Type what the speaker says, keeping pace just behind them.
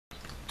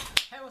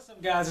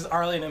up, guys? It's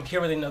Arlen. I'm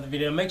here with another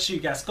video. Make sure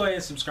you guys go ahead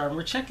and subscribe.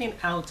 We're checking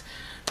out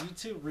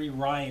YouTube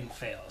ReRyan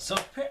fail. So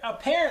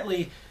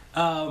apparently,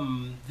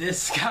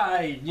 this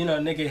guy,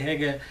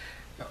 NigaHiga,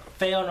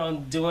 failed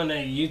on doing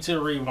a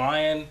YouTube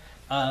ReRyan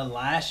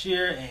last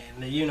year,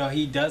 and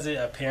he does it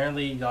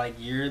apparently like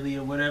yearly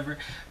or whatever.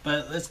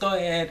 But let's go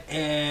ahead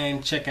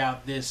and check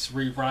out this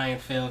ReRyan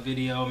fail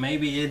video.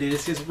 Maybe it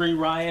is his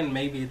ReRyan,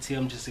 maybe it's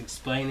him just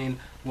explaining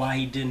why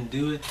he didn't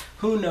do it.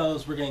 Who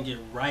knows? We're gonna get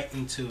right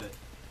into it.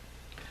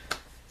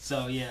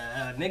 So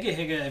yeah,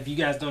 NigaHiga, if you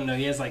guys don't know,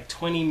 he has like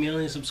 20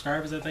 million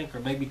subscribers, I think, or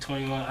maybe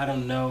 21. I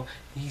don't know.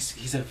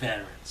 He's a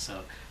veteran,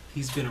 so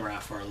he's been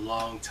around for a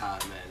long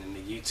time, man, in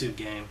the YouTube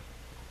game.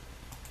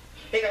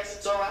 Hey guys,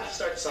 so I have to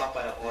start this off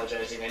by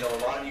apologizing. I know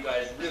a lot of you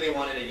guys really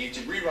wanted a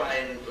YouTube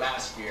ReRyan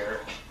last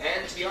year,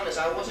 and to be honest,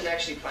 I wasn't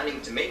actually planning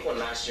to make one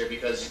last year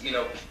because,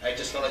 I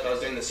just felt like I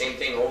was doing the same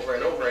thing over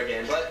and over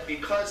again. But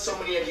because so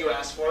many of you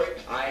asked for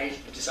it, I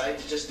decided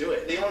to just do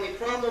it. The only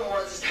problem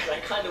was that I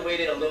kind of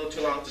waited a little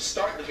too long to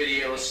start the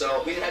video,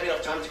 so we didn't have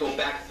enough time to go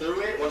back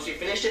through it. Once we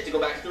finished it, to go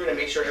back through it and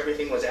make sure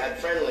everything was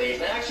ad-friendly.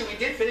 And actually, we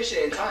did finish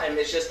it in time.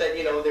 It's just that,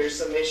 there's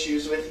some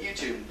issues with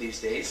YouTube these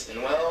days.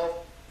 And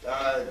well,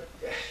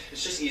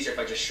 it's just easier if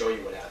I just show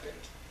you what happened.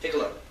 Take a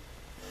look.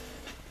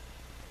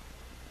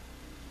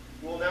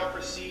 We'll now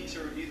proceed to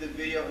review the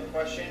video in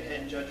question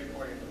and judge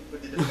accordingly.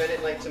 Would the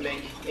defendant like to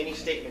make any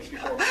statements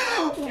before we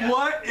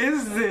What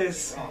is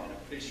this? I'm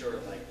pretty sure no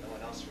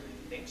one else really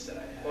thinks that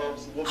I have. Well,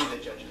 we'll be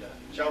the judge of that.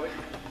 Shall we?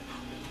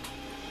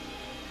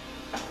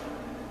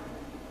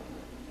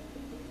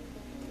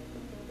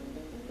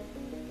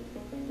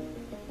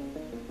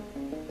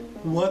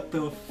 What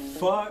the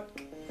fuck?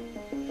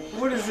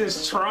 What is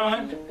this,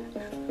 Tron?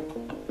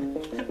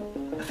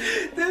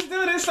 This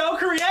dude is so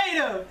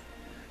creative!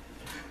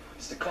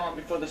 It's the calm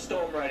before the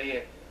storm right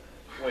here.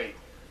 Wait,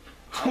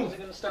 how was it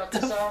gonna start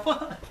this off?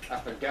 I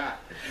forgot.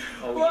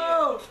 Oh,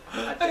 whoa!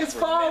 Yeah. It's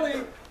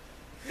falling!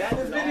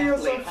 This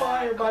video's on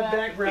fire, my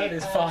background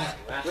is falling.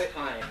 Last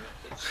time,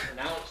 it's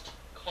pronounced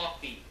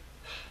coffee.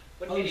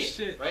 What an idiot,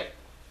 shit. right?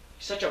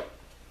 He's such a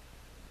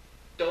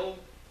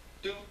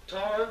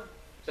do-tar.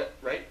 Is that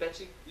right,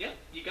 Betsy? Yep,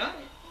 you got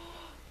it.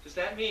 Does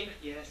that mean,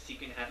 yes, you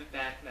can have it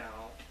back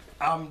now?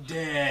 I'm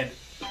dead.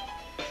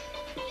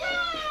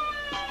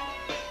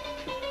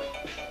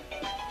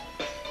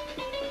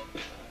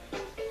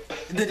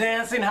 The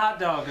dancing hot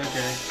dog,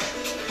 okay.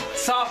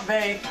 Soft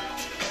bake.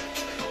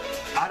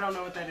 I don't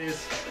know what that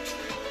is.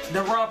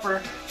 The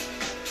rumper.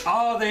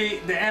 All the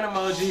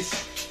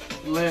animojis.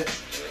 Lit.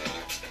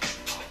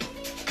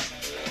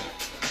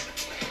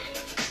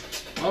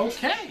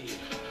 Okay.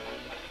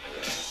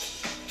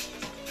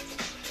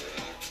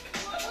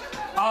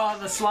 Oh,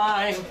 the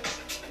slime.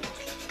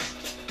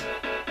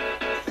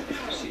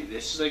 See,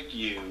 this is like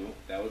you.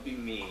 That would be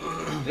me.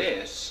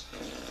 This.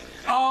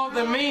 Oh,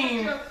 the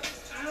meme.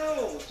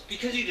 Ow! It's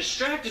because you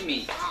distracted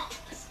me. Well,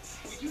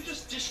 you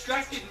just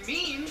distracted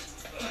me.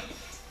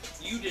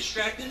 You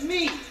distracted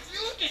me.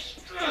 You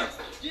distract.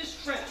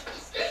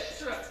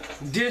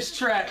 Diss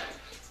track.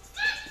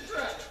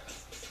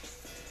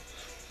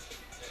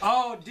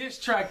 Oh, diss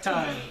track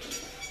time.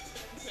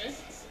 Okay.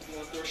 You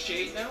want to throw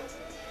shade now?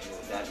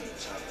 Well, that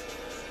means drama.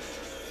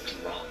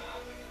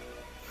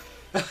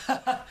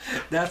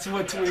 That's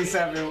what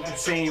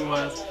 2017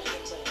 was.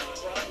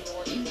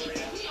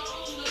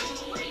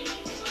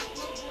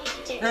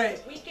 Hey,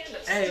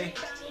 hey,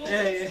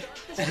 hey,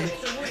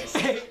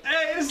 hey,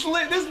 it's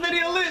lit. This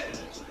video lit.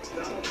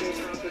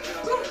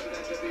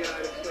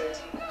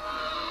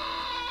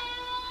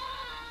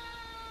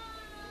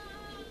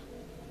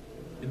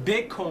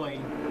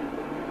 Bitcoin.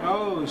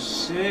 Oh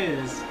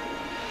shiz.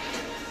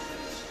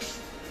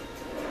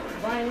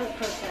 Violent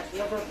protest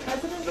over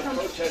President The Trump's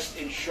protest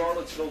in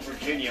Charlottesville,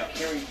 Virginia,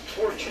 carrying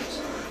torches.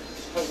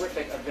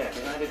 Horrific event.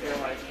 United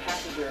Airlines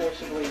passenger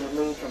forcibly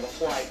removed from a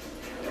flight.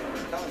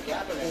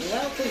 And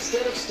now,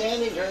 instead of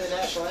standing during the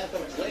national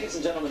anthem, ladies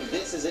and gentlemen,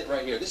 this is it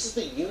right here. This is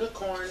the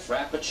unicorn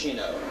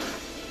frappuccino.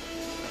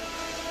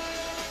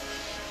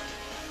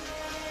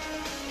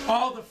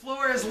 Oh, the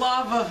floor is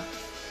lava.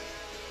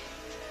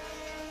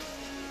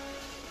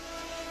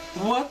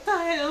 What the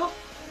hell?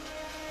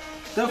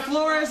 The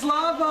floor is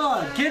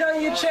lava. Get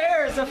on your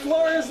chairs. The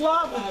floor is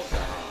lava.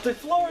 The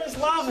floor is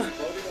lava.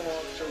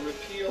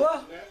 Whoa.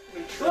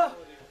 Whoa.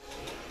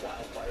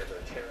 Wildfires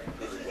are tearing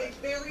through. This is a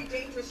very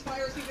dangerous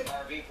fire season.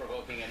 RV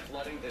provoking a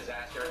flooding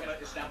disaster, and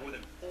it's now more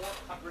than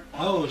 400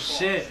 Oh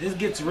shit, this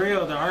gets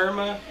real. The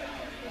Irma.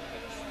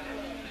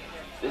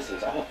 This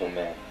is awful,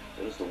 man.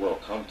 What does the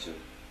world come to?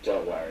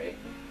 Don't worry.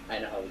 I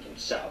know how we can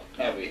solve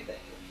everything.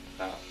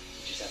 How? You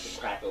just have to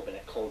crack open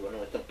a cold one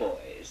with the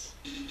boys.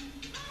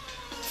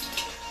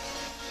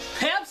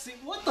 Pepsi?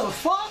 What the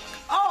fuck?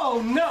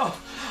 Oh no.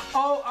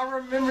 Oh, I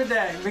remember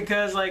that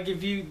because like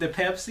if you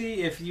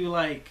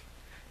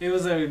it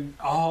was a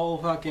whole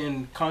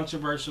fucking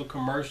controversial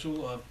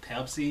commercial of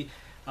Pepsi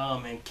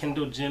and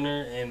Kendall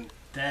Jenner, and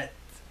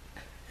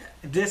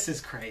this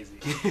is crazy.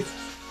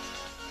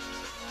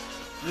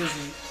 This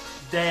is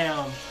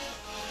damn.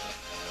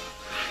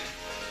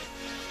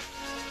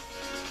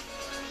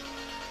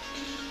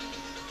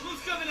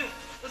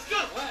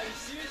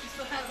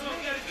 still has it.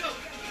 We gotta go.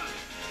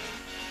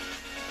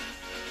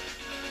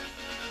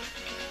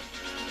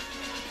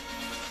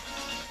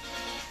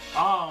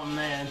 Oh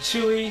man,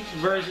 Chewy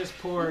versus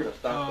Who Pork. would have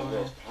thought the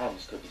world's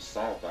problems could be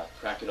solved by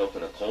cracking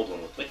open a cold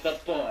one with the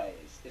boys,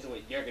 is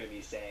what you're gonna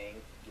be saying.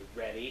 You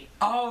ready?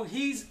 Oh,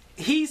 he's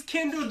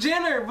Kendall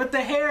Jenner with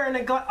the hair and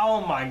the glass.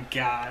 Oh my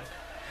god.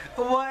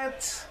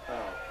 What?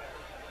 Oh.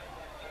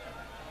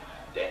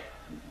 Damn.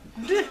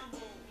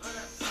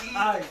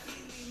 Alright.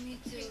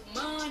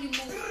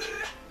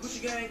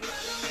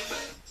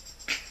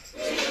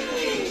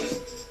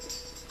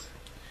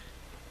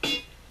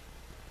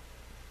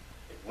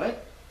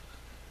 What?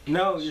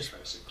 No, you're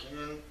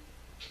Again.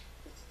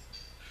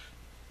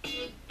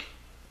 you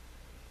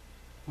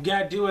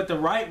gotta do it the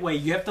right way.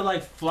 You have to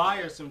like fly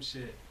or some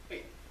shit.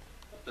 Wait,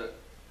 what the?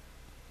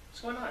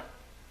 What's going on?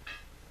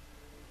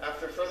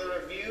 After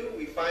further review,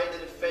 we find the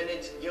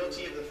defendant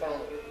guilty of the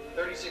following: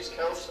 36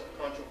 counts of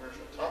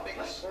controversial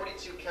topics,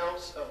 42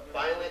 counts of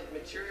violent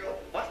material,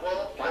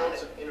 12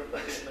 counts of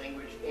inappropriate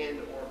language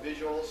and/or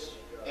visuals,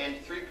 and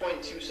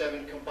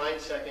 3.27 combined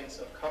seconds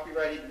of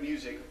copyrighted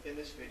music within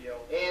this video,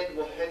 and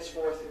will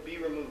henceforth be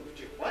removed.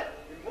 What?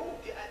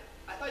 Removed?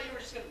 I thought you were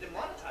just gonna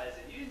demonetize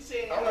it. You didn't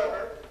say anything.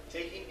 However,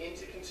 taking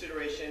into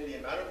consideration the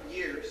amount of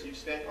years you've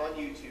spent on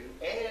YouTube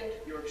and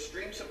your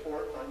extreme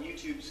support on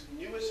YouTube's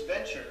newest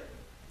venture,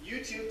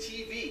 YouTube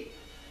TV.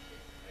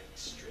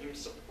 Extreme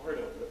support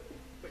of it.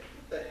 Wait,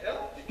 what the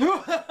hell?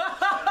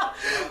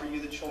 Offer you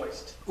the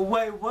choice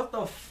Wait, what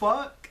the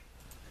fuck?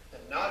 to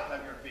not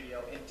have your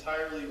video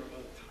entirely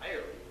removed.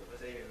 Entirely? What does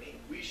that even mean?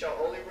 We shall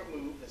only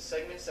remove the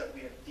segments that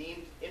we have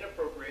deemed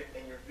inappropriate,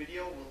 and your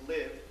video will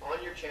live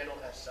on your channel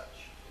as such.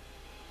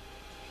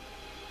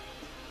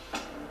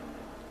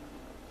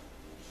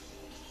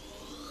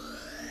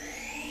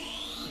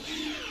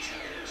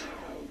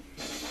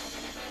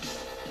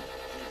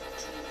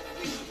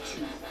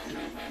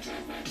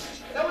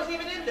 That wasn't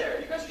even in there.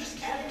 You guys are just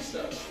adding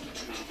stuff.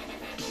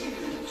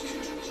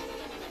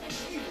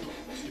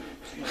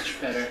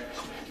 Much better.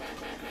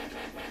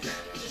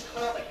 Just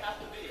cut out like half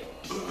the video.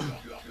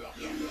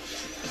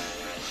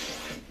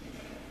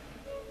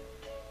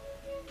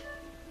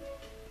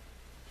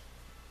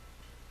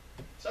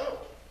 So,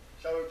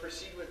 shall we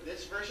proceed with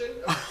this version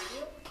of the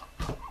video?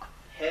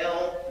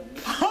 Hell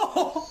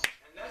no.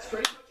 And that's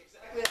pretty much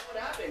exactly how it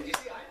happened. You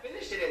see, I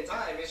finished it in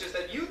time. It's just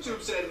that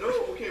YouTube said, no,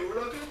 okay, we're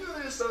not going to do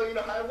this. So, you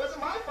know, it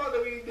wasn't my fault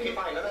that we didn't. Okay,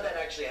 fine. None of that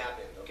actually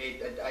happened, okay?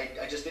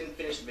 I just didn't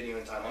finish the video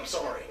in time. I'm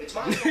sorry. It's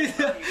my fault.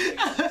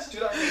 It's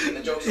 2018.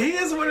 The joke's He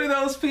over. is one of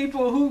those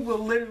people who will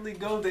literally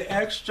go the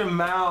extra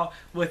mile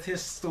with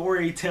his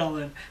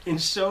storytelling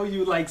and show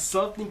you like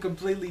something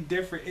completely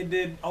different and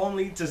then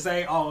only to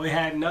say, oh, it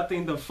had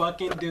nothing to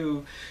fucking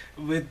do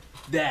with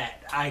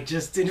that. I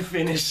just didn't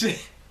finish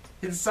it.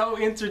 It's so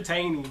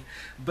entertaining,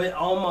 but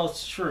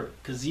almost true,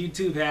 because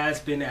YouTube has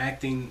been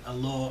acting a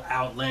little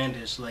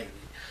outlandish lately,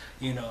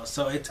 you know,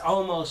 so it's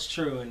almost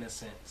true in a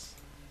sense.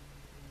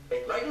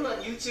 Writing on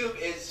YouTube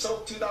is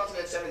so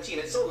 2017.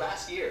 It's so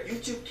last year.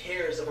 YouTube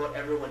cares about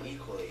everyone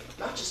equally,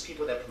 not just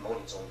people that promote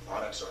its own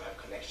products or have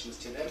connections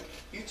to them.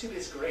 YouTube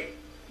is great.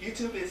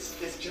 YouTube is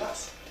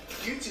just.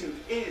 YouTube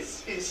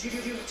is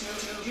YouTube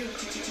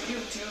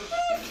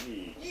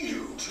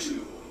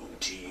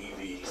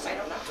TV. Sign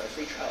up now for a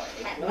free trial.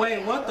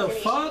 Wait, what the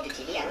fuck? I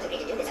wasn't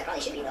going to do this. I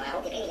probably should be, though. I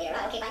hope they pay me later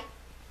on. Okay, bye.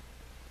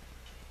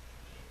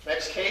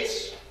 Next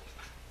case.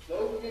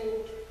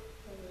 Logan.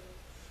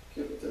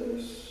 Get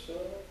this.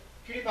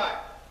 PewDiePie.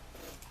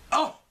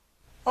 Oh!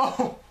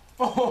 Oh!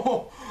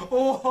 Oh!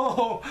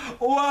 Oh!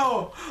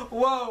 Whoa!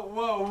 Whoa!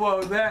 Whoa!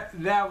 Whoa!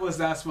 That was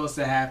not supposed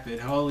to happen.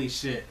 Holy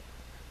shit.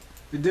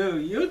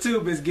 Dude,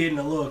 YouTube is getting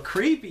a little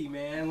creepy,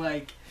 man.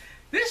 Like,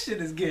 this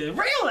shit is getting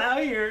real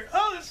out here.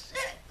 Oh,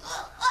 shit.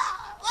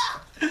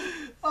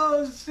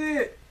 Oh,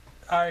 shit.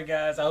 Alright,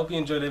 guys. I hope you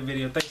enjoyed the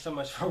video. Thanks so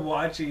much for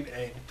watching,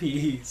 and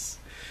peace.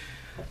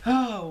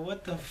 Oh,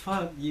 what the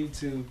fuck,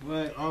 YouTube?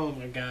 What? Oh,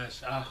 my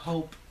gosh. I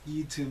hope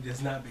YouTube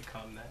does not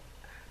become that.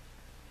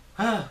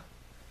 Huh.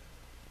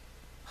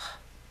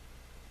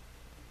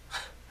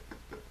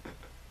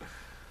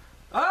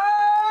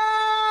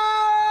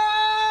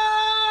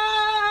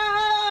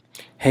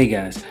 Hey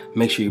guys,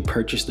 make sure you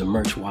purchase the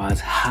merch while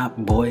it's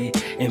hot, boy,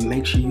 and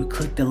make sure you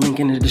click the link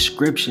in the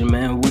description,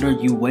 man. What are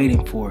you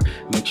waiting for?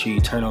 Make sure you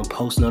turn on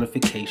post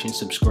notifications,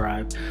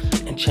 subscribe,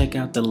 and check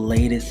out the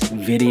latest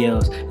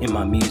videos in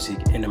my music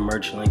and the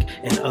merch link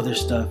and other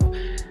stuff.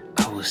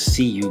 I will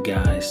see you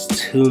guys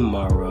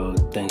tomorrow.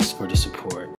 Thanks for the support.